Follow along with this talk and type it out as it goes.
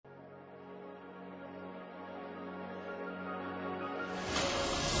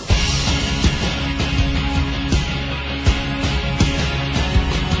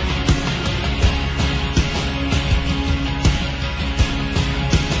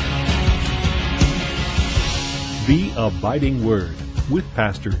The Abiding Word with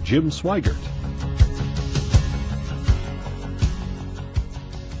Pastor Jim Sweigart.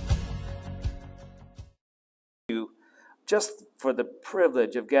 Just for the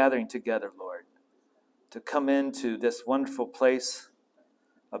privilege of gathering together, Lord, to come into this wonderful place,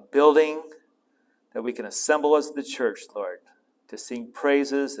 a building that we can assemble as the church, Lord, to sing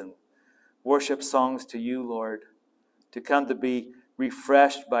praises and worship songs to you, Lord, to come to be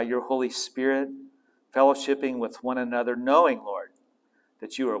refreshed by your Holy Spirit, fellowshipping with one another, knowing, Lord,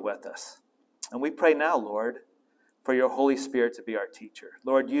 that you are with us. And we pray now, Lord, for your Holy Spirit to be our teacher.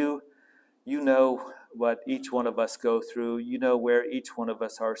 Lord, you know what each one of us go through. You know where each one of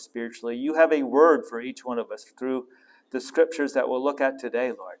us are spiritually. You have a word for each one of us through the scriptures that we'll look at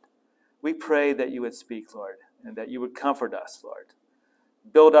today, Lord. We pray that you would speak, Lord, and that you would comfort us, Lord.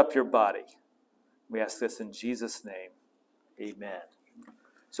 Build up your body. We ask this in Jesus' name. Amen.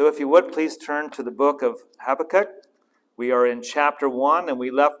 So if you would, please turn to the book of Habakkuk. We are in chapter 1, and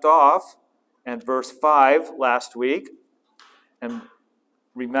we left off at verse 5 last week. And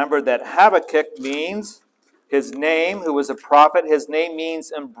remember that Habakkuk means, his name, who was a prophet, his name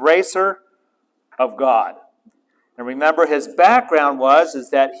means embracer of God. And remember, his background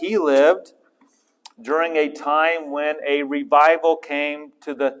is that he lived during a time when a revival came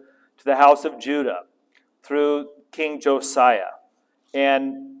to the house of Judah through King Josiah.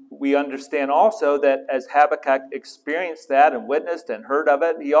 And we understand also that as Habakkuk experienced that and witnessed and heard of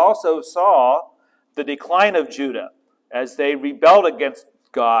it, he also saw the decline of Judah as they rebelled against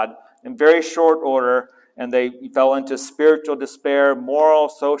God in very short order, and they fell into spiritual despair, moral,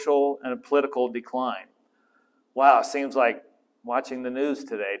 social, and political decline. Wow, seems like watching the news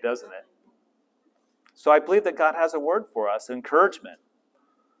today, doesn't it? So I believe that God has a word for us, encouragement.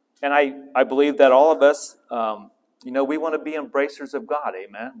 And I believe that all of us, we want to be embracers of God,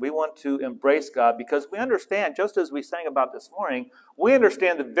 amen? We want to embrace God because we understand, just as we sang about this morning, we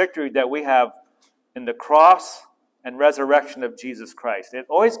understand the victory that we have in the cross and resurrection of Jesus Christ. It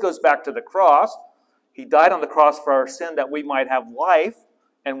always goes back to the cross. He died on the cross for our sin that we might have life,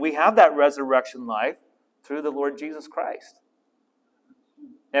 and we have that resurrection life through the Lord Jesus Christ.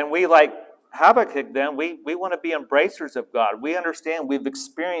 And we, like Habakkuk then, we want to be embracers of God. We understand we've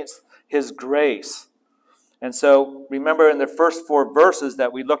experienced his grace. And so, remember in the first 4 verses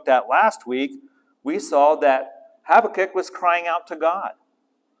that we looked at last week, we saw that Habakkuk was crying out to God.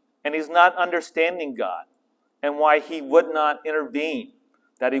 And he's not understanding God and why he would not intervene,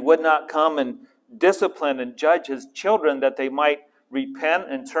 that he would not come and discipline and judge his children, that they might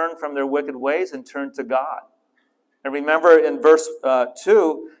repent and turn from their wicked ways and turn to God. And remember in verse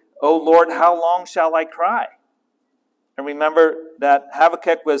 2, "O Lord, how long shall I cry?" And remember that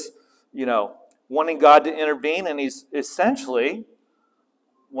Habakkuk was, wanting God to intervene, and he's essentially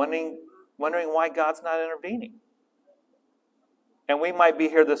wondering why God's not intervening. And we might be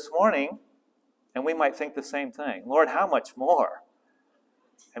here this morning, and we might think the same thing. Lord, how much more?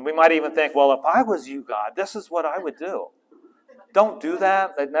 And we might even think, well, if I was you, God, this is what I would do. Don't do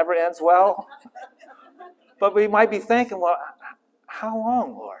that. It never ends well. But we might be thinking, well, how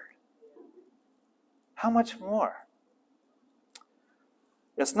long, Lord? How much more?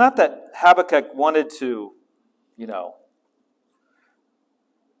 It's not that Habakkuk wanted to, he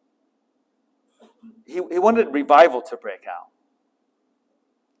wanted revival to break out.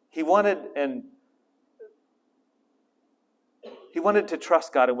 He wanted to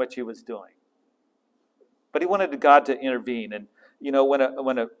trust God in what he was doing. But he wanted God to intervene. And, when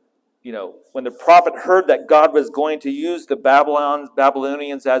the prophet heard that God was going to use the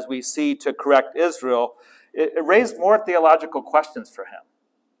Babylonians, as we see, to correct Israel, it raised more theological questions for him.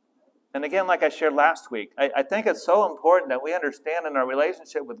 And again, like I shared last week, I think it's so important that we understand in our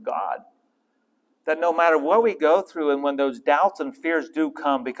relationship with God that no matter what we go through, and when those doubts and fears do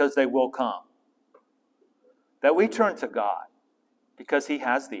come, because they will come, that we turn to God because he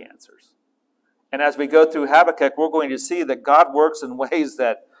has the answers. And as we go through Habakkuk, we're going to see that God works in ways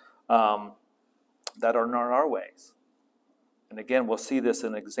that are not our ways. And again, we'll see this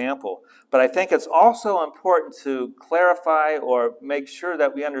in example. But I think it's also important to clarify or make sure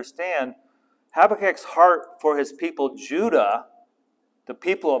that we understand Habakkuk's heart for his people, Judah, the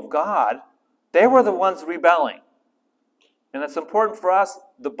people of God. They were the ones rebelling. And it's important for us,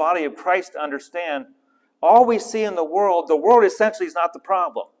 the body of Christ, to understand all we see in the world essentially is not the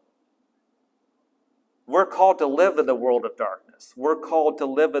problem. We're called to live in the world of darkness. We're called to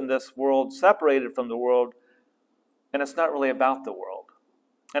live in this world separated from the world, and it's not really about the world.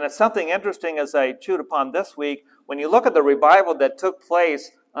 And it's something interesting as I chewed upon this week, when you look at the revival that took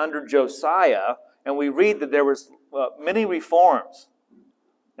place under Josiah, and we read that there was many reforms.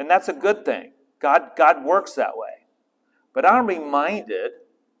 And that's a good thing. God works that way. But I'm reminded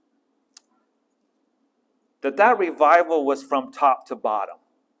that revival was from top to bottom.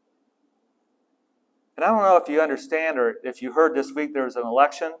 And I don't know if you understand or if you heard this week there was an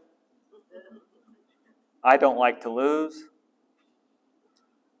election. I don't like to lose.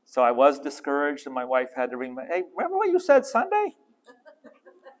 So I was discouraged, and my wife had to remind me, hey, remember what you said Sunday?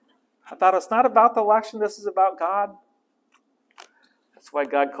 I thought it's not about the election, this is about God. That's why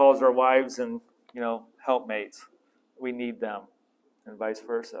God calls our wives and, helpmates. We need them, and vice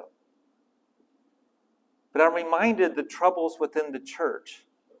versa. But I'm reminded the troubles within the church.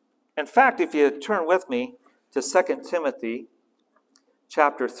 In fact, if you turn with me to 2 Timothy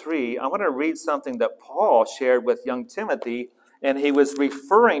chapter 3, I want to read something that Paul shared with young Timothy, and he was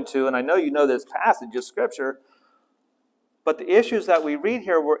referring to, and I know you know this passage of Scripture, but the issues that we read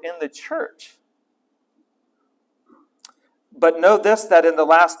here were in the church. But know this, that in the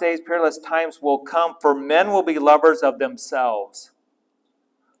last days perilous times will come, for men will be lovers of themselves,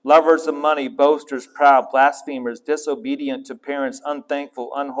 lovers of money, boasters, proud, blasphemers, disobedient to parents,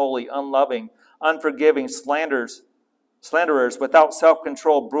 unthankful, unholy, unloving, unforgiving, slanderers, without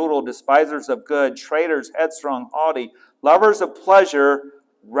self-control, brutal, despisers of good, traitors, headstrong, haughty, lovers of pleasure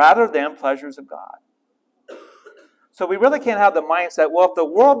rather than pleasures of God. So we really can't have the mindset, well, if the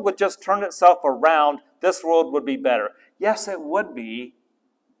world would just turn itself around, this world would be better. Yes, it would be,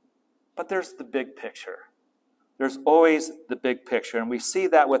 but there's the big picture. There's always the big picture, and we see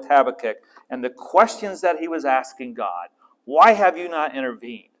that with Habakkuk and the questions that he was asking God. Why have you not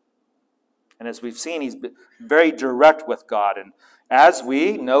intervened? And as we've seen, he's been very direct with God. And as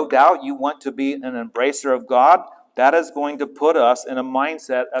we, no doubt, you want to be an embracer of God, that is going to put us in a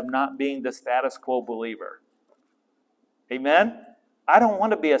mindset of not being the status quo believer. Amen? I don't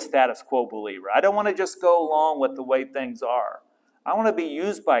want to be a status quo believer. I don't want to just go along with the way things are. I want to be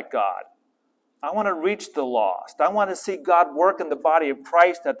used by God. I want to reach the lost. I want to see God work in the body of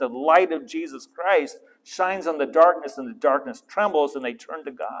Christ, that the light of Jesus Christ shines on the darkness, and the darkness trembles, and they turn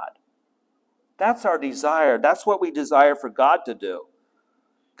to God. That's our desire. That's what we desire for God to do.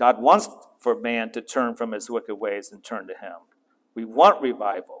 God wants for man to turn from his wicked ways and turn to him. We want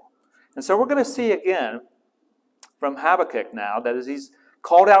revival. And so we're going to see again from Habakkuk now that as he's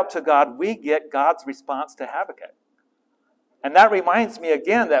called out to God, we get God's response to Habakkuk. And that reminds me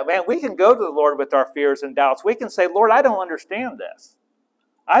again that, man, we can go to the Lord with our fears and doubts. We can say, Lord, I don't understand this.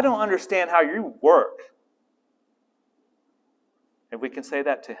 I don't understand how you work. And we can say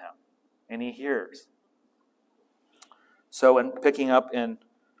that to him. And he hears. So in picking up in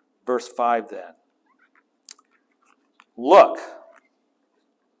verse 5 then. Look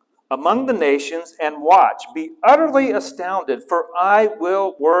among the nations and watch. Be utterly astounded, for I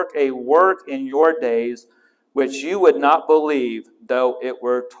will work a work in your days which you would not believe, though it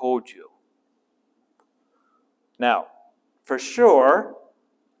were told you. Now, for sure,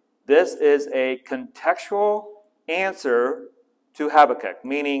 this is a contextual answer to Habakkuk,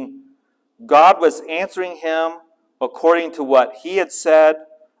 meaning God was answering him according to what he had said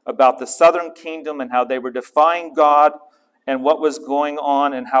about the southern kingdom and how they were defying God and what was going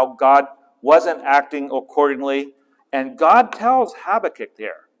on and how God wasn't acting accordingly. And God tells Habakkuk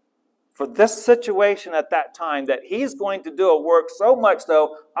there, for this situation at that time, that he's going to do a work so much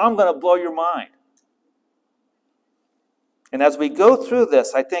so, I'm going to blow your mind. And as we go through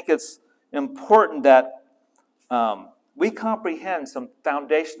this, I think it's important that we comprehend some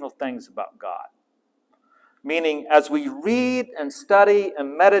foundational things about God. Meaning, as we read and study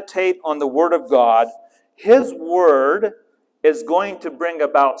and meditate on the Word of God, His Word is going to bring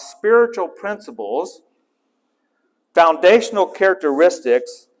about spiritual principles, foundational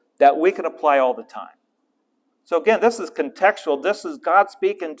characteristics that we can apply all the time. So again, this is contextual. This is God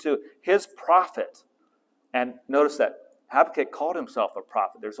speaking to His prophet. And notice that Habakkuk called himself a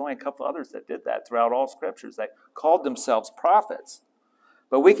prophet. There's only a couple others that did that throughout all Scriptures. They called themselves prophets.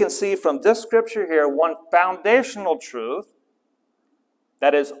 But we can see from this Scripture here one foundational truth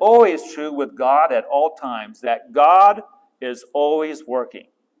that is always true with God at all times, that God is always working.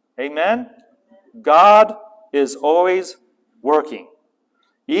 Amen? God is always working.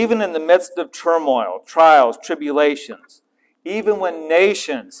 Even in the midst of turmoil, trials, tribulations, even when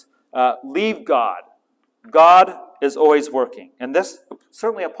nations leave God, God is always working. And this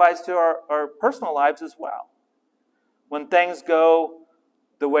certainly applies to our personal lives as well. When things go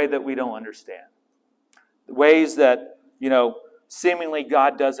the way that we don't understand, the ways that, seemingly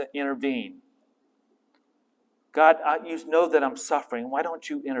God doesn't intervene. God, you know that I'm suffering. Why don't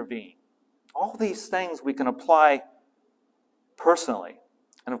you intervene? All these things we can apply personally.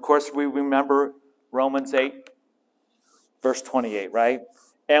 And of course, we remember Romans 8, verse 28, right?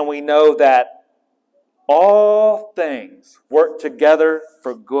 And we know that all things work together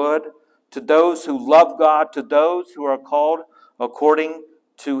for good to those who love God, to those who are called according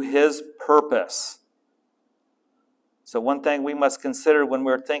to his purpose. So one thing we must consider when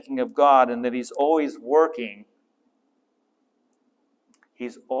we're thinking of God, and that he's always working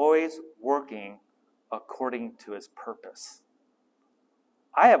according to his purpose.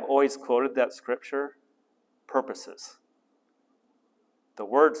 I have always quoted that scripture, purposes. The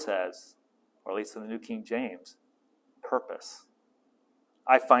word says, or at least in the New King James, purpose.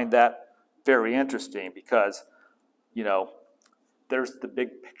 I find that very interesting because, there's the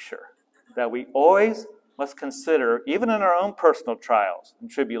big picture that we always must consider, even in our own personal trials and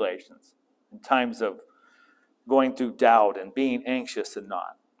tribulations, in times of going through doubt and being anxious and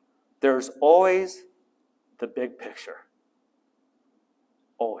not. There's always the big picture.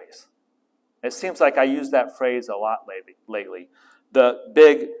 Always. It seems like I use that phrase a lot lately. The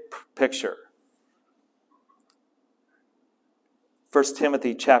big picture. 1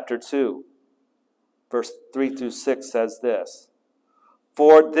 Timothy chapter 2, verse 3 through 6 says this.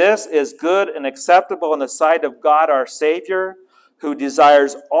 For this is good and acceptable in the sight of God our Savior, who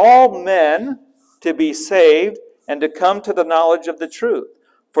desires all men to be saved and to come to the knowledge of the truth.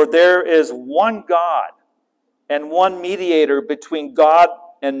 For there is one God and one mediator between God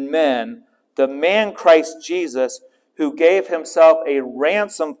and men, the man Christ Jesus, who gave himself a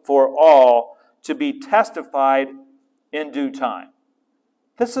ransom for all to be testified in due time.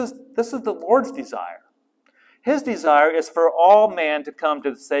 This is the Lord's desire. His desire is for all man to come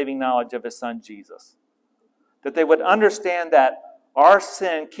to the saving knowledge of his Son Jesus. That they would understand that our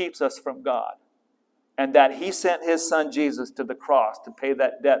sin keeps us from God. And that he sent his Son Jesus to the cross to pay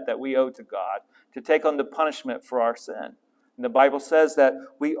that debt that we owe to God, to take on the punishment for our sin. And the Bible says that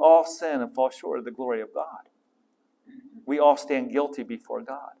we all sin and fall short of the glory of God. We all stand guilty before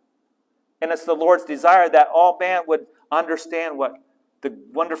God. And it's the Lord's desire that all man would understand what the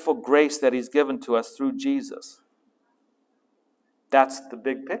wonderful grace that he's given to us through Jesus. That's the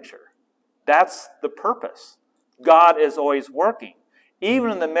big picture. That's the purpose. God is always working.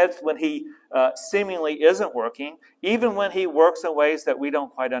 Even in the midst when he seemingly isn't working, even when he works in ways that we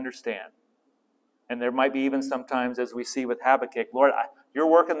don't quite understand. And there might be even sometimes, as we see with Habakkuk, Lord, you're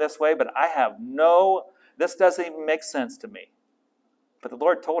working this way, but this doesn't even make sense to me. But the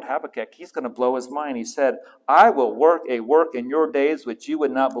Lord told Habakkuk, he's going to blow his mind. He said, I will work a work in your days which you would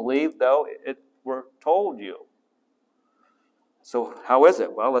not believe, though it were told you. So how is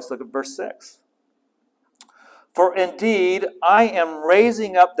it? Well, let's look at verse 6. For indeed, I am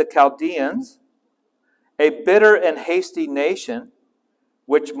raising up the Chaldeans, a bitter and hasty nation,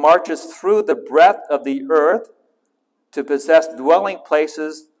 which marches through the breadth of the earth to possess dwelling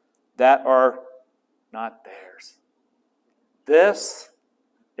places that are not theirs. This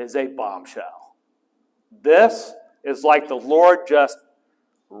is a bombshell. This is like the Lord just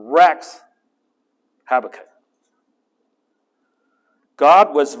wrecks Habakkuk.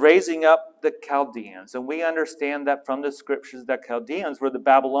 God was raising up the Chaldeans, and we understand that from the scriptures that Chaldeans were the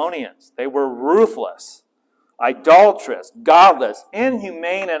Babylonians. They were ruthless, idolatrous, godless,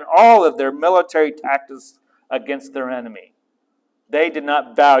 inhumane in all of their military tactics against their enemy. They did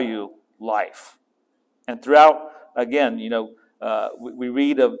not value life. And throughout, again, we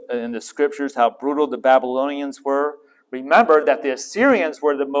read in the scriptures how brutal the Babylonians were. Remember that the Assyrians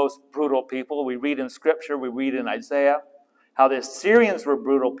were the most brutal people. We read in scripture, we read in Isaiah, how the Assyrians were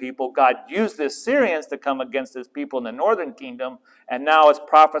brutal people. God used the Assyrians to come against his people in the northern kingdom, and now it's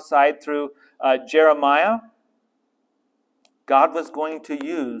prophesied through Jeremiah. God was going to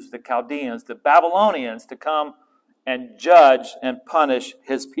use the Chaldeans, the Babylonians, to come and judge and punish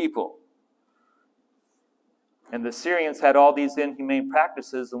his people. And the Assyrians had all these inhumane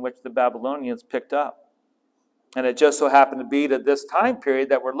practices in which the Babylonians picked up. And it just so happened to be that this time period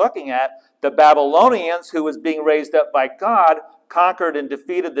that we're looking at, the Babylonians, who was being raised up by God, conquered and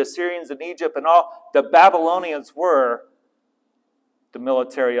defeated the Assyrians in Egypt and all. The Babylonians were the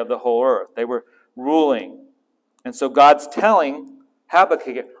military of the whole earth. They were ruling. And so God's telling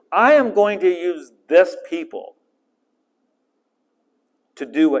Habakkuk, I am going to use this people to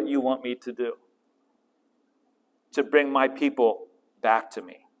do what you want me to do, to bring my people back to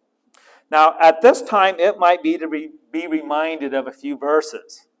me. Now, at this time, it might be to be reminded of a few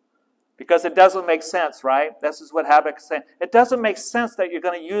verses, because it doesn't make sense, right? This is what Habakkuk is saying. It doesn't make sense that you're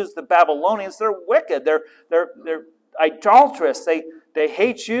going to use the Babylonians. They're wicked. They're idolatrous. They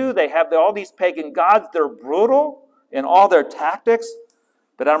hate you. They have all these pagan gods. They're brutal in all their tactics.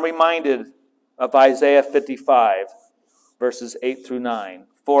 But I'm reminded of Isaiah 55, verses 8 through 9.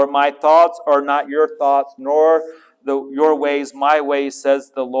 For my thoughts are not your thoughts, nor your ways, my ways,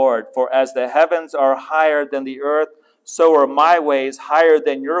 says the Lord. For as the heavens are higher than the earth, so are my ways higher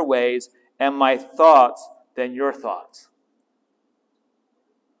than your ways, and my thoughts than your thoughts.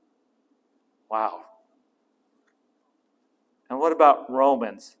 Wow. And what about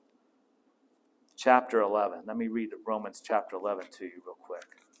Romans chapter 11? Let me read Romans chapter 11 to you real quick.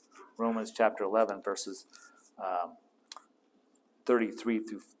 Romans chapter 11, verses 33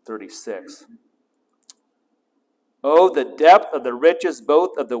 through 36. Oh, the depth of the riches,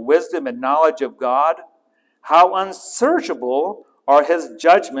 both of the wisdom and knowledge of God! How unsearchable are his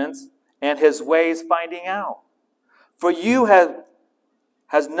judgments and his ways finding out. For you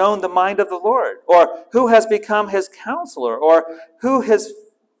has known the mind of the Lord, or who has become his counselor, or who has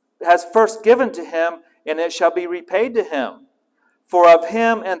first given to him, and it shall be repaid to him. For of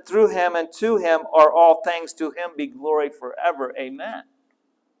him and through him and to him are all things, to him be glory forever. Amen.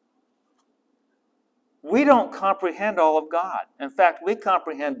 We don't comprehend all of God. In fact, we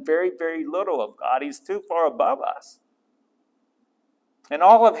comprehend very, very little of God. He's too far above us. And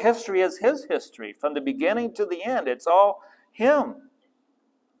all of history is his history. From the beginning to the end, it's all him.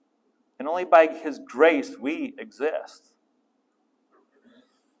 And only by his grace we exist.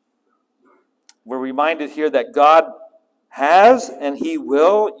 We're reminded here that God has and he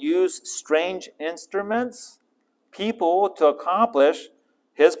will use strange instruments, people, to accomplish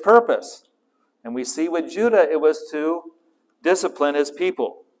his purpose. And we see with Judah, it was to discipline his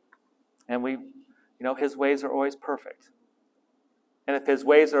people. And his ways are always perfect. And if his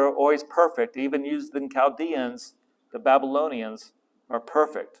ways are always perfect, even used in Chaldeans, the Babylonians are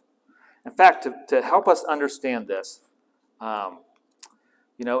perfect. In fact, to help us understand this,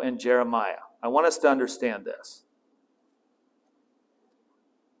 in Jeremiah, I want us to understand this.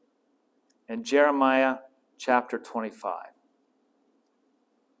 In Jeremiah chapter 25,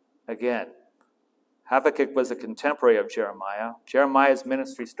 again, Habakkuk was a contemporary of Jeremiah. Jeremiah's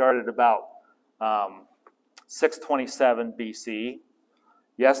ministry started about 627 BC.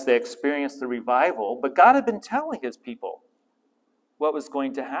 Yes, they experienced the revival, but God had been telling his people what was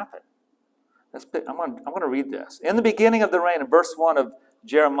going to happen. I'm going to read this. In the beginning of the reign, in verse 1 of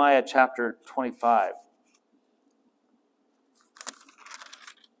Jeremiah chapter 25,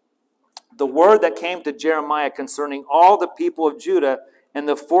 the word that came to Jeremiah concerning all the people of Judah in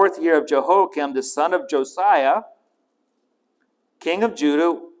the 4th year of Jehoiakim, the son of Josiah, king of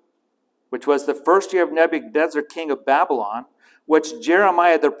Judah, which was the 1st year of Nebuchadnezzar, king of Babylon, which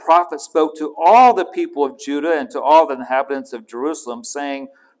Jeremiah the prophet spoke to all the people of Judah and to all the inhabitants of Jerusalem, saying,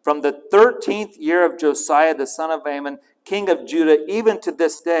 from the 13th year of Josiah the son of Ammon, king of Judah, even to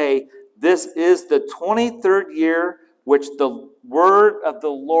this day, this is the 23rd year which the word of the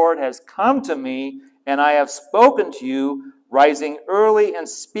Lord has come to me, and I have spoken to you, rising early and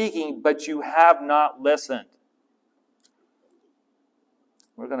speaking, but you have not listened.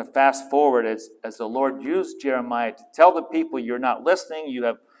 We're going to fast forward as the Lord used Jeremiah to tell the people, you're not listening, you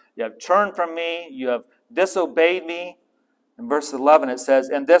have turned from me, you have disobeyed me. In verse 11 it says,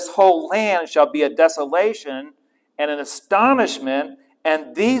 and this whole land shall be a desolation and an astonishment,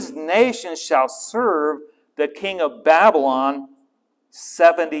 and these nations shall serve the king of Babylon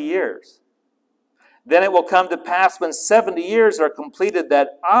 70 years. Then it will come to pass when 70 years are completed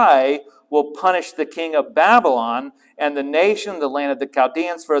that I will punish the king of Babylon and the nation, the land of the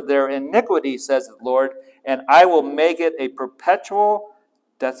Chaldeans, for their iniquity, says the Lord, and I will make it a perpetual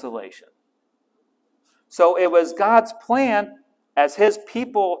desolation. So it was God's plan as his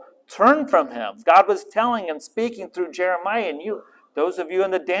people turned from him. God was telling and speaking through Jeremiah. And those of you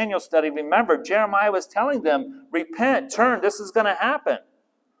in the Daniel study, remember, Jeremiah was telling them, repent, turn, this is going to happen.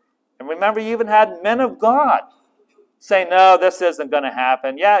 And remember, you even had men of God say, no, this isn't going to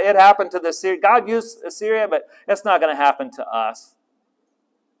happen. Yeah, it happened to the Syria. God used Assyria, but it's not going to happen to us.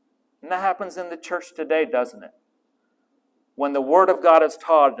 And that happens in the church today, doesn't it? When the word of God is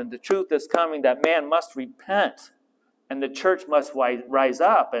taught and the truth is coming that man must repent and the church must rise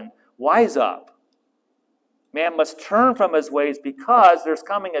up and wise up. Man must turn from his ways because there's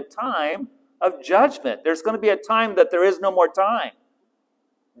coming a time of judgment. There's going to be a time that there is no more time.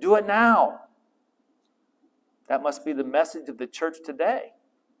 Do it now. That must be the message of the church today,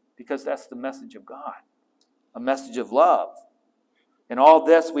 because that's the message of God, a message of love. And all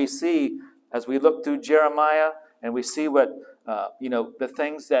this we see as we look through Jeremiah and we see what, the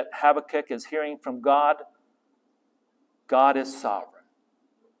things that Habakkuk is hearing from God. God is sovereign.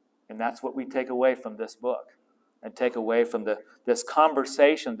 And that's what we take away from this book and take away from this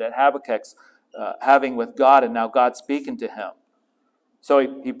conversation that Habakkuk's having with God, and now God speaking to him.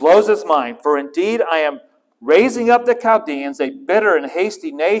 So he blows his mind. For indeed I am raising up the Chaldeans, a bitter and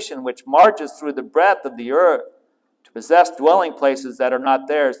hasty nation which marches through the breadth of the earth. possess dwelling places that are not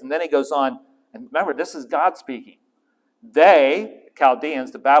theirs. And then he goes on, and remember, this is God speaking. They,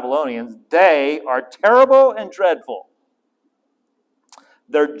 Chaldeans, the Babylonians, they are terrible and dreadful.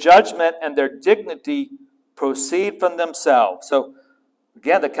 Their judgment and their dignity proceed from themselves. So,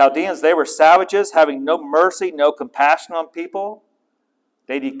 again, the Chaldeans, they were savages, having no mercy, no compassion on people.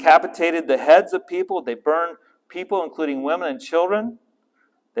 They decapitated the heads of people. They burned people, including women and children.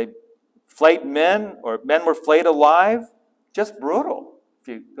 They flayed men, or men were flayed alive. Just brutal. If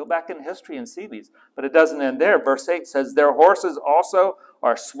you go back in history and see these. But it doesn't end there. Verse 8 says, their horses also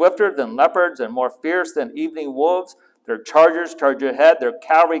are swifter than leopards and more fierce than evening wolves. Their chargers charge ahead. Their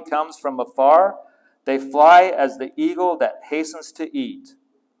cavalry comes from afar. They fly as the eagle that hastens to eat.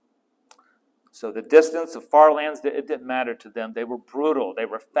 So the distance of far lands, it didn't matter to them. They were brutal. They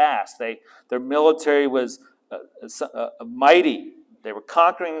were fast. Their military was mighty. They were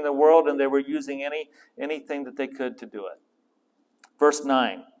conquering the world, and they were using anything that they could to do it. Verse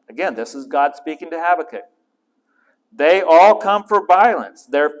 9. Again, this is God speaking to Habakkuk. They all come for violence.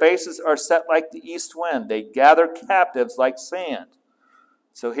 Their faces are set like the east wind. They gather captives like sand.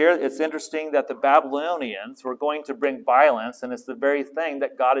 So here it's interesting that the Babylonians were going to bring violence, and it's the very thing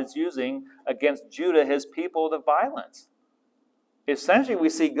that God is using against Judah, his people, the violence. Essentially, we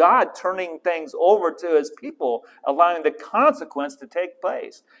see God turning things over to his people, allowing the consequence to take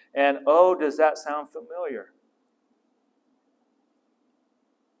place. And oh, does that sound familiar?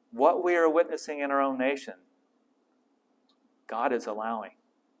 What we are witnessing in our own nation, God is allowing.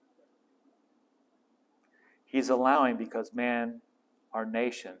 He's allowing because, man, our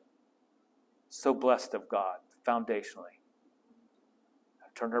nation, so blessed of God, foundationally,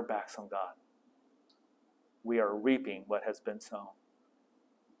 have turned our backs on God. We are reaping what has been sown.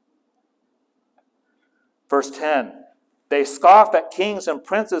 Verse 10, they scoff at kings and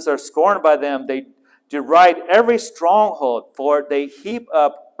princes, are scorned by them. They deride every stronghold, for they heap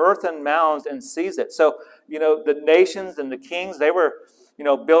up earthen mounds and seize it. So, the nations and the kings, they were,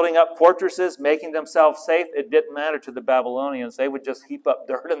 building up fortresses, making themselves safe. It didn't matter to the Babylonians. They would just heap up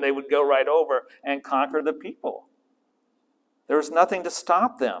dirt and they would go right over and conquer the people. There was nothing to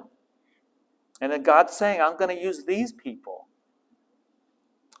stop them. And then God's saying, I'm going to use these people.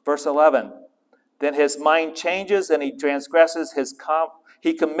 Verse 11, then his mind changes and he transgresses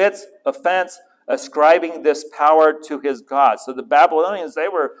he commits offense, ascribing this power to his God. So the Babylonians, they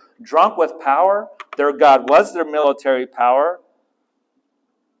were drunk with power. Their God was their military power.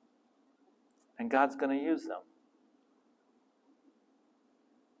 And God's going to use them.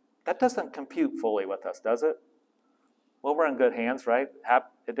 That doesn't compute fully with us, does it? Well, we're in good hands, right?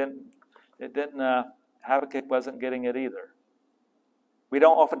 Habakkuk wasn't getting it either. We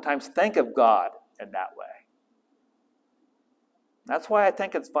don't oftentimes think of God in that way. That's why I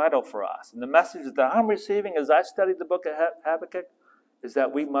think it's vital for us. And the message that I'm receiving as I study the book of Habakkuk is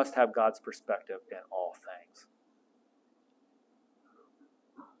that we must have God's perspective in all things.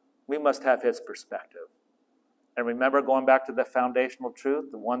 We must have his perspective. And remember, going back to the foundational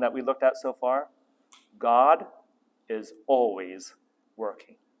truth, the one that we looked at so far, God is always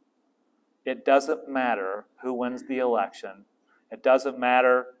working. It doesn't matter who wins the election. It doesn't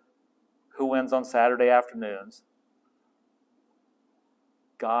matter who wins on Saturday afternoons.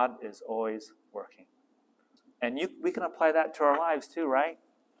 God is always working. And we can apply that to our lives too, right?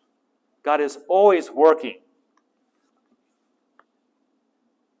 God is always working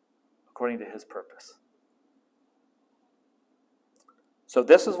according to his purpose. So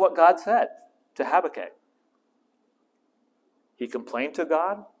this is what God said to Habakkuk. He complained to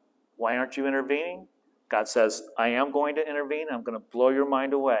God, why aren't you intervening? God says, I am going to intervene. I'm going to blow your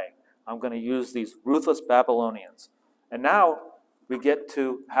mind away. I'm going to use these ruthless Babylonians. And now we get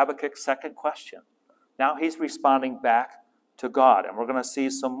to Habakkuk's second question. Now he's responding back to God. And we're going to see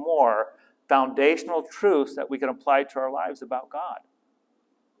some more foundational truths that we can apply to our lives about God.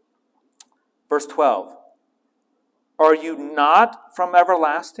 Verse 12. Are you not from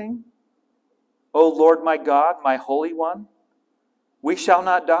everlasting, O Lord my God, my Holy One? We shall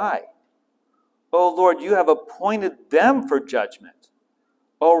not die. O Lord, you have appointed them for judgment.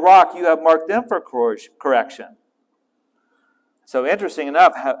 O Rock, you have marked them for correction. So interesting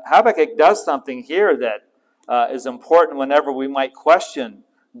enough, Habakkuk does something here that is important whenever we might question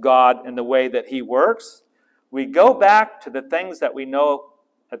God in the way that he works. We go back to the things that we know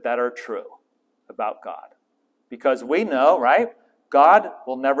that are true about God. Because we know, right, God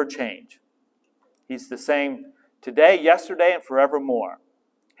will never change. He's the same today, yesterday, and forevermore.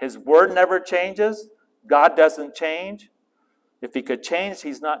 His word never changes. God doesn't change. If he could change,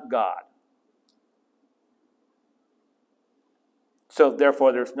 he's not God. So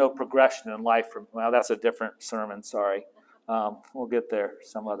therefore, there's no progression in life. Well, that's a different sermon, sorry. We'll get there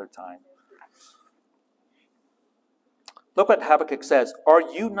some other time. Look what Habakkuk says. Are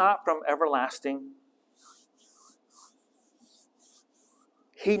you not from everlasting?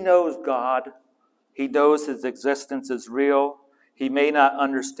 He knows God. He knows his existence is real. He may not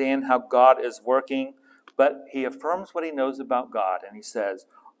understand how God is working, but he affirms what he knows about God, and he says,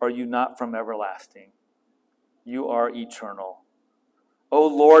 are you not from everlasting? You are eternal. O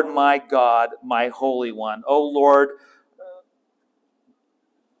Lord, my God, my Holy One. O Lord,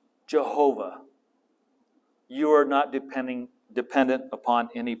 Jehovah, you are not dependent upon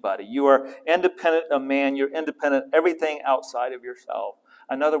anybody. You are independent of man. You're independent of everything outside of yourself.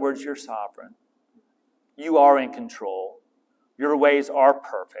 In other words, you're sovereign. You are in control. Your ways are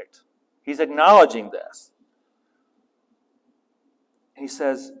perfect. He's acknowledging this. He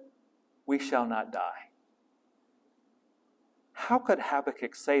says, we shall not die. How could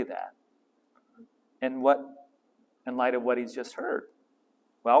Habakkuk say that? In light of what he's just heard?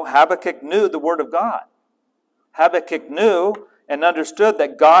 Well, Habakkuk knew the Word of God. Habakkuk knew and understood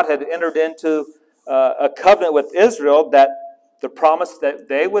that God had entered into a covenant with Israel, that the promise that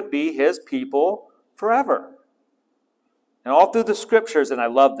they would be his people forever. And all through the scriptures, and I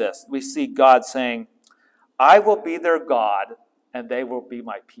love this, we see God saying, I will be their God and they will be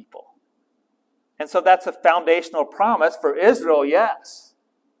my people. And so that's a foundational promise for Israel, yes.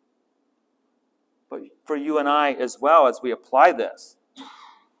 But for you and I as well, as we apply this,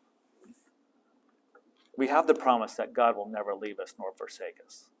 we have the promise that God will never leave us nor forsake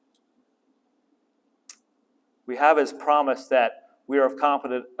us. We have his promise that we are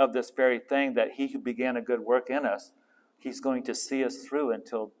confident of this very thing, that he who began a good work in us, he's going to see us through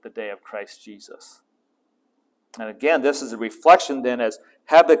until the day of Christ Jesus. And again, this is a reflection then as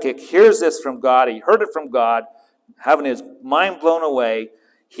Habakkuk hears this from God. He heard it from God, having his mind blown away.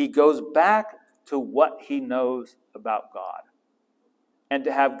 He goes back to what he knows about God. And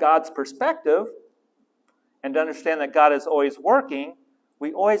to have God's perspective and to understand that God is always working,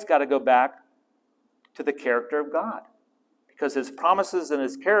 we always got to go back to the character of God. Because his promises and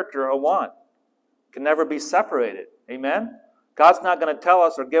his character are one. Can never be separated. Amen? God's not going to tell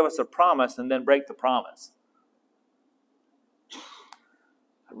us or give us a promise and then break the promise.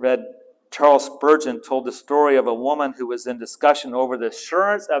 I read Charles Spurgeon told the story of a woman who was in discussion over the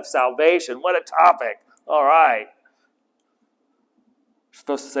assurance of salvation. What a topic. All right. You're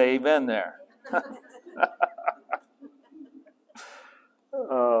supposed to say amen there.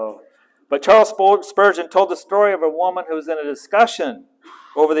 But Charles Spurgeon told the story of a woman who was in a discussion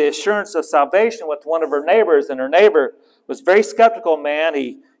over the assurance of salvation with one of her neighbors, and her neighbor was a very skeptical man.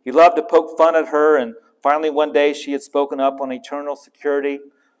 He loved to poke fun at her, and finally one day she had spoken up on eternal security,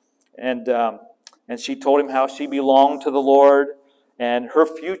 and she told him how she belonged to the Lord, and her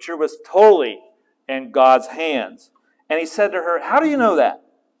future was totally in God's hands. And he said to her, how do you know that?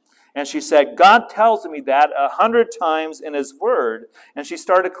 And she said, God tells me that 100 times in his word. And she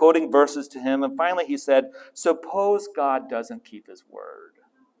started quoting verses to him. And finally he said, suppose God doesn't keep his word.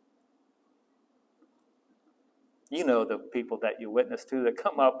 You know the people that you witness to that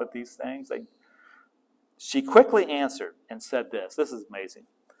come up with these things. She quickly answered and said this. This is amazing.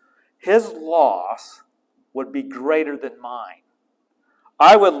 His loss would be greater than mine.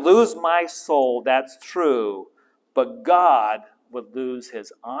 I would lose my soul, that's true, but God would lose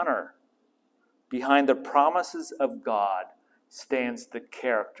his honor. Behind the promises of God stands the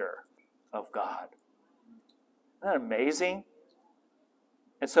character of God. Isn't that amazing?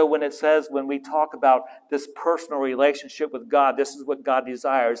 And so when we talk about this personal relationship with God, this is what God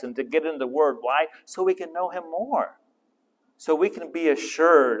desires. And to get into the Word, why? So we can know him more. So we can be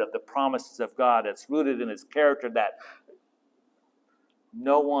assured of the promises of God that's rooted in his character, that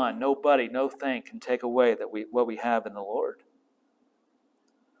no one, nobody, no thing can take away what we have in the Lord.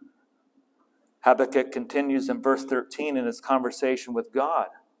 Habakkuk continues in verse 13 in his conversation with God.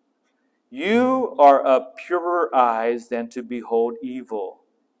 You are of purer eyes than to behold evil,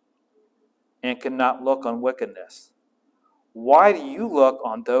 and cannot look on wickedness. Why do you look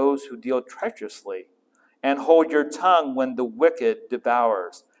on those who deal treacherously, and hold your tongue when the wicked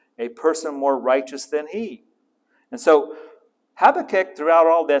devours a person more righteous than he? And so Habakkuk, throughout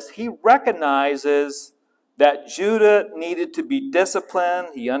all this, he recognizes that Judah needed to be disciplined.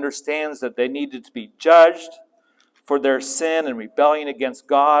 He understands that they needed to be judged for their sin and rebellion against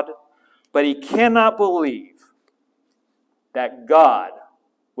God. But he cannot believe that God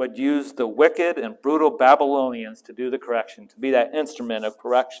would use the wicked and brutal Babylonians to do the correction, to be that instrument of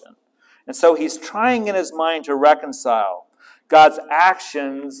correction. And so he's trying in his mind to reconcile God's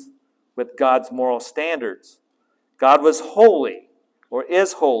actions with God's moral standards. God was holy. or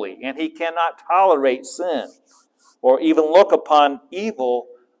is holy, and he cannot tolerate sin or even look upon evil,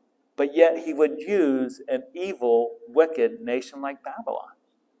 but yet he would use an evil, wicked nation like Babylon,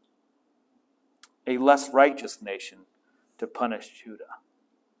 a less righteous nation, to punish Judah.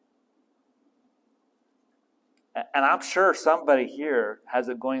 And I'm sure somebody here has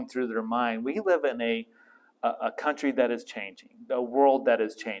it going through their mind. We live in a country that is changing, a world that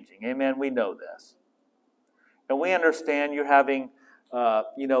is changing. Amen, we know this. And we understand you're having,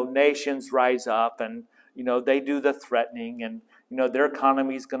 nations rise up and, they do the threatening and, their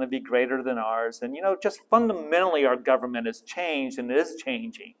economy is going to be greater than ours. And, just fundamentally our government has changed and is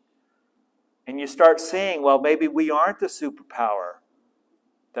changing. And you start seeing, well, maybe we aren't the superpower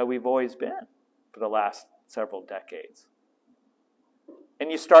that we've always been for the last several decades. And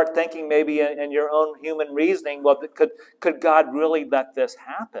you start thinking maybe in your own human reasoning, well, could God really let this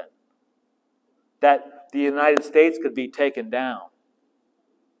happen? That the United States could be taken down.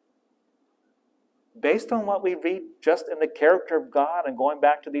 Based on what we read just in the character of God and going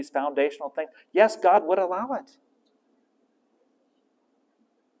back to these foundational things, yes, God would allow it.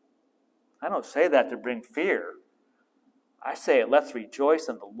 I don't say that to bring fear. I say it, let's rejoice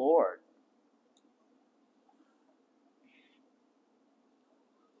in the Lord.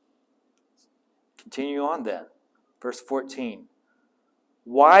 Continue on then. Verse 14.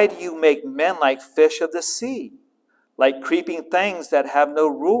 Why do you make men like fish of the sea, like creeping things that have no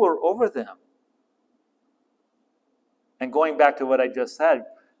ruler over them? And going back to what I just said,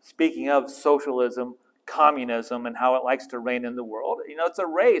 speaking of socialism, communism, and how it likes to reign in the world, it's a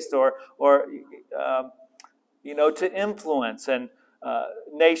race or to influence and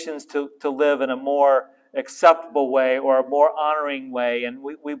nations to live in a more acceptable way or a more honoring way. And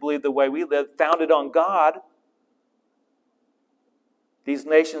we believe the way we live, founded on God. These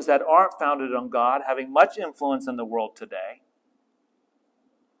nations that aren't founded on God, having much influence in the world today.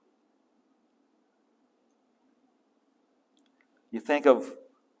 You think of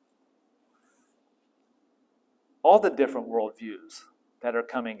all the different worldviews that are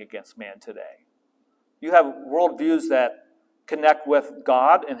coming against man today. You have worldviews that connect with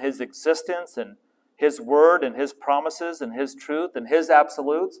God and His existence and His Word and His promises and His truth and His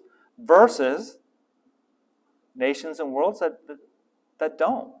absolutes versus nations and worlds that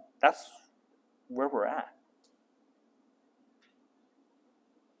don't. That's where we're at.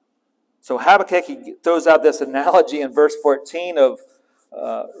 So Habakkuk, he throws out this analogy in verse 14 of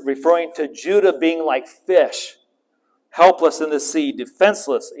referring to Judah being like fish, helpless in the sea,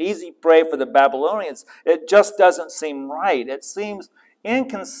 defenseless, easy prey for the Babylonians. It just doesn't seem right. It seems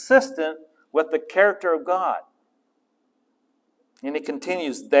inconsistent with the character of God. And he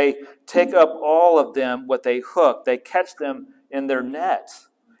continues, they take up all of them with a hook. They catch them in their nets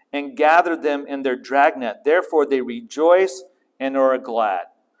and gather them in their dragnet. Therefore they rejoice and are glad.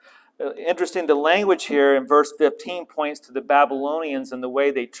 Interesting, the language here in verse 15 points to the Babylonians and the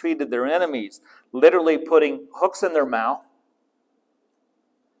way they treated their enemies, literally putting hooks in their mouth,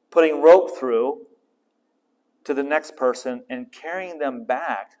 putting rope through to the next person, and carrying them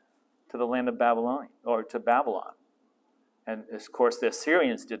back to the land of Babylon, or to Babylon. And of course, the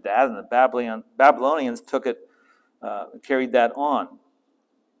Assyrians did that, and the Babylonians took it, carried that on,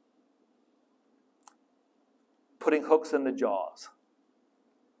 putting hooks in the jaws.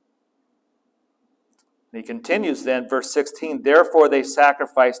 And he continues then, verse 16, therefore they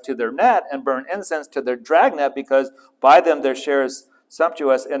sacrifice to their net and burn incense to their dragnet, because by them their share is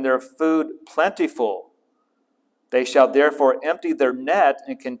sumptuous and their food plentiful. They shall therefore empty their net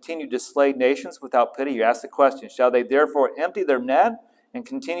and continue to slay nations without pity. You ask the question, shall they therefore empty their net and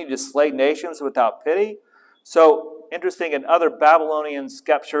continue to slay nations without pity? So, interesting, in other Babylonian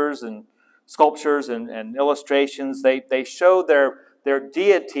sculptures and illustrations, they show their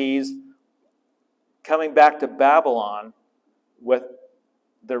deities coming back to Babylon with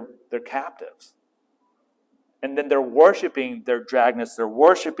their captives. And then they're worshiping their dragnets. They're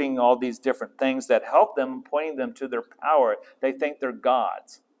worshiping all these different things that help them, pointing them to their power. They think they're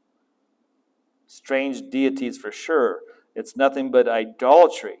gods. Strange deities for sure. It's nothing but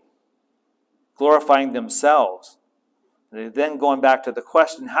idolatry, glorifying themselves. And then going back to the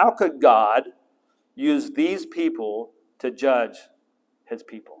question, how could God use these people to judge His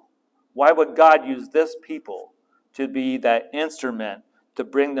people? Why would God use this people to be that instrument to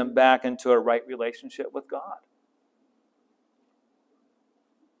bring them back into a right relationship with God?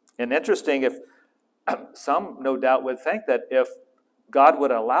 And interesting, if some no doubt would think that if God would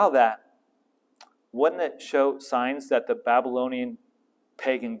allow that, wouldn't it show signs that the Babylonian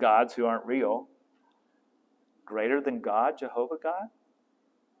pagan gods who aren't real, greater than God, Jehovah God?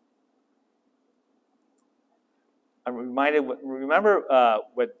 I'm reminded, remember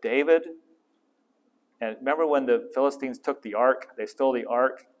with David, and remember when the Philistines took the ark, they stole the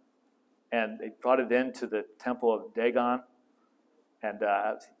ark, and they brought it into the temple of Dagon, and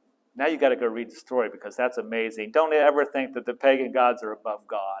now you got to go read the story because that's amazing. Don't ever think that the pagan gods are above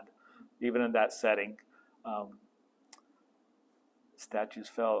God, even in that setting. Statues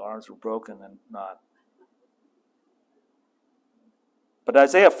fell, arms were broken, and not. But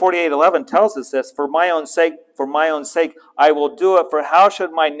Isaiah 48:11 tells us this: for my own sake, I will do it. For how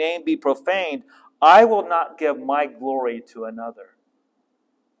should my name be profaned? I will not give my glory to another.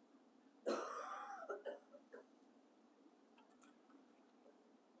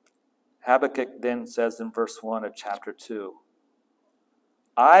 Habakkuk then says in verse 1 of chapter 2,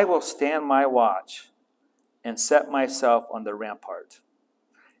 I will stand my watch and set myself on the rampart,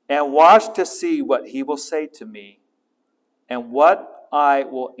 and watch to see what he will say to me, and what I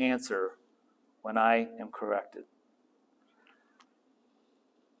will answer when I am corrected.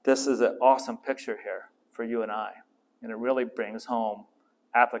 This is an awesome picture here for you and I, and it really brings home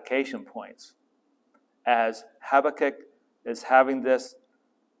application points as Habakkuk is having this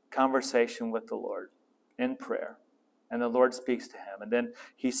conversation with the Lord in prayer. And the Lord speaks to him. And then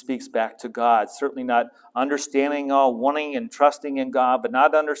he speaks back to God. Certainly not understanding all, wanting and trusting in God, but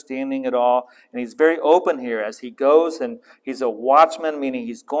not understanding it all. And he's very open here as he goes, and he's a watchman, meaning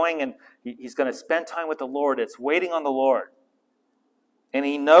he's going and he's going to spend time with the Lord. It's waiting on the Lord. And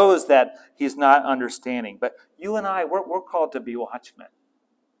he knows that he's not understanding. But you and I, we're called to be watchmen.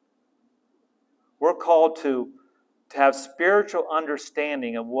 We're called to have spiritual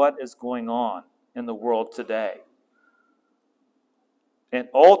understanding of what is going on in the world today. And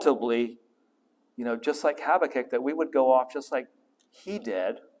ultimately, just like Habakkuk, that we would go off just like he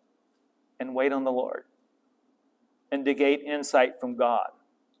did and wait on the Lord and to gain insight from God,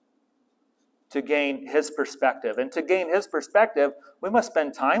 to gain his perspective. And to gain his perspective, we must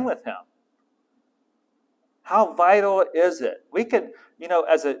spend time with him. How vital is it? We could,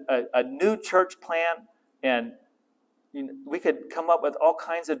 as a new church plant, and we could come up with all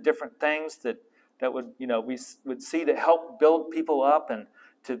kinds of different things that would, we would see to help build people up and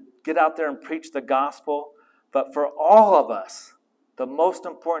to get out there and preach the gospel. But for all of us, the most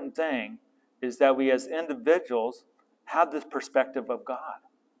important thing is that we as individuals have this perspective of God.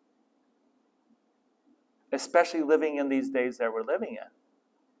 Especially living in these days that we're living in.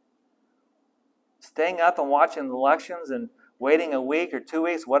 Staying up and watching the elections and waiting a week or 2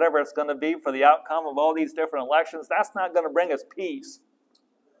 weeks, whatever it's going to be for the outcome of all these different elections, that's not going to bring us peace.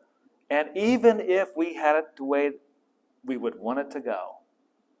 And even if we had it the way we would want it to go,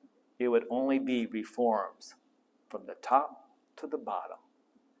 it would only be reforms from the top to the bottom.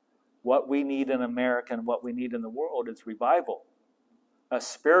 What we need in America and what we need in the world is revival. A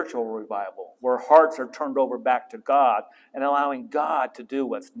spiritual revival where hearts are turned over back to God and allowing God to do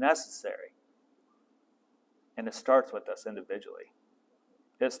what's necessary. And it starts with us individually.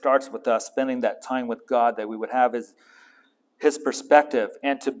 It starts with us spending that time with God, that we would have his perspective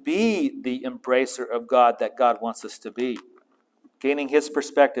and to be the embracer of God that God wants us to be. Gaining his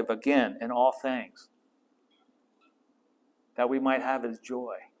perspective again in all things. That we might have his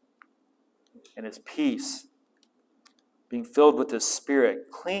joy and his peace. Being filled with his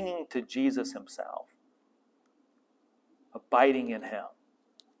Spirit, clinging to Jesus himself. Abiding in him.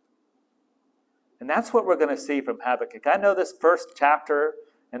 And that's what we're going to see from Habakkuk. I know this first chapter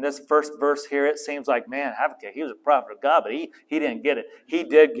and this first verse here, it seems like, man, Habakkuk, he was a prophet of God, but he didn't get it. He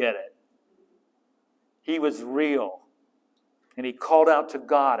did get it. He was real. And he called out to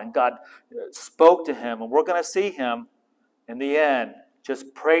God, and God spoke to him. And we're going to see him in the end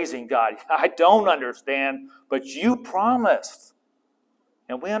just praising God. I don't understand, but you promised.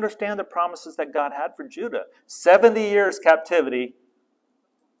 And we understand the promises that God had for Judah. 70 years captivity.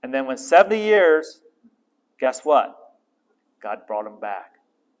 And then when 70 years, guess what? God brought him back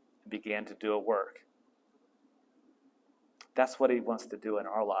and began to do a work. That's what he wants to do in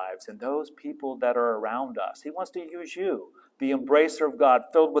our lives and those people that are around us. He wants to use you, the embracer of God,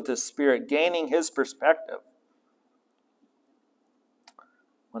 filled with his Spirit, gaining his perspective.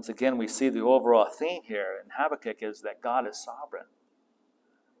 Once again, we see the overall theme here in Habakkuk is that God is sovereign.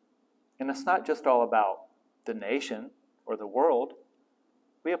 And it's not just all about the nation or the world.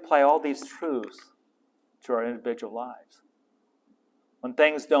 We apply all these truths to our individual lives. When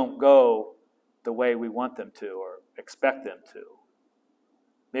things don't go the way we want them to or expect them to.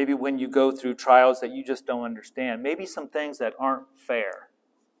 Maybe when you go through trials that you just don't understand. Maybe some things that aren't fair.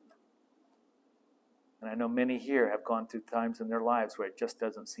 And I know many here have gone through times in their lives where it just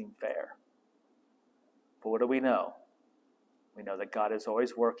doesn't seem fair. But what do we know? We know that God is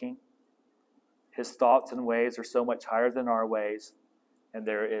always working. His thoughts and ways are so much higher than our ways, and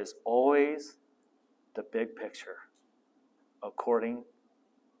there is always the big picture according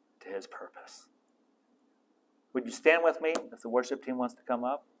to His purpose. Would you stand with me if the worship team wants to come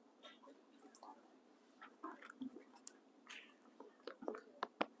up?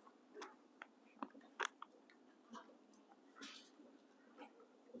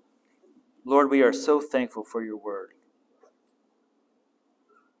 Lord, we are so thankful for your word.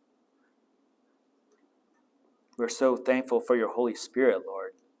 We're so thankful for your Holy Spirit,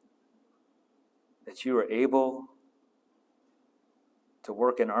 Lord, that you are able to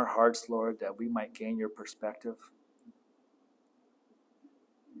work in our hearts, Lord, that we might gain your perspective.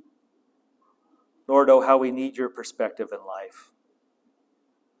 Lord, oh, how we need your perspective in life.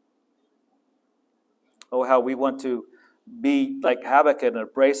 Oh, how we want to be like Habakkuk, an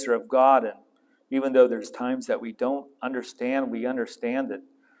embracer of God, and even though there's times that we don't understand, we understand that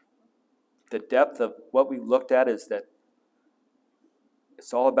the depth of what we looked at is that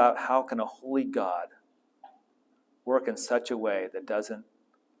it's all about how can a holy God work in such a way that doesn't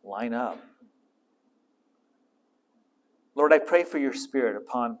line up. Lord, I pray for your Spirit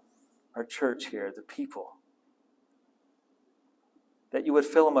upon our church here, the people, that you would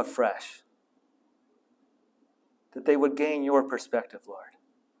fill them afresh, that they would gain your perspective, Lord,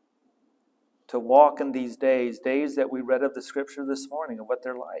 to walk in these days that we read of the Scripture this morning of what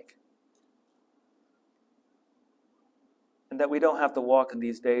they're like. And that we don't have to walk in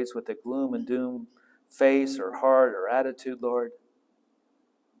these days with a gloom and doom face or heart or attitude, Lord.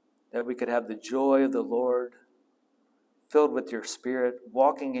 That we could have the joy of the Lord, filled with your Spirit,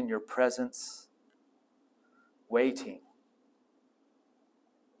 walking in your presence, waiting,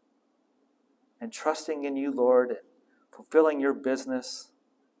 and trusting in you, Lord, and fulfilling your business.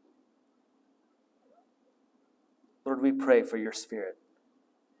 Lord, we pray for your Spirit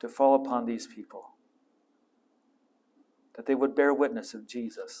to fall upon these people, that they would bear witness of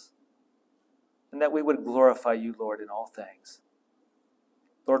Jesus, and that we would glorify you, Lord, in all things.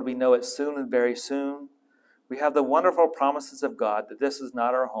 Lord, we know it soon and very soon. We have the wonderful promises of God that this is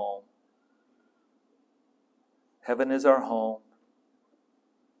not our home. Heaven is our home,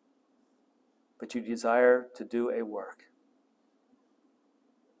 but you desire to do a work.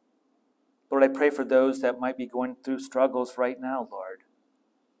 Lord, I pray for those that might be going through struggles right now, Lord,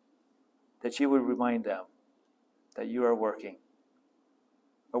 that you would remind them that you are working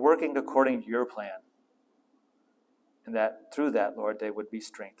according to your plan, and that through that, Lord, they would be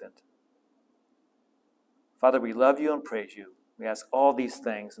strengthened. Father, we love you and praise you. We ask all these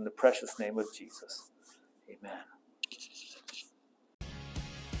things in the precious name of Jesus. Amen.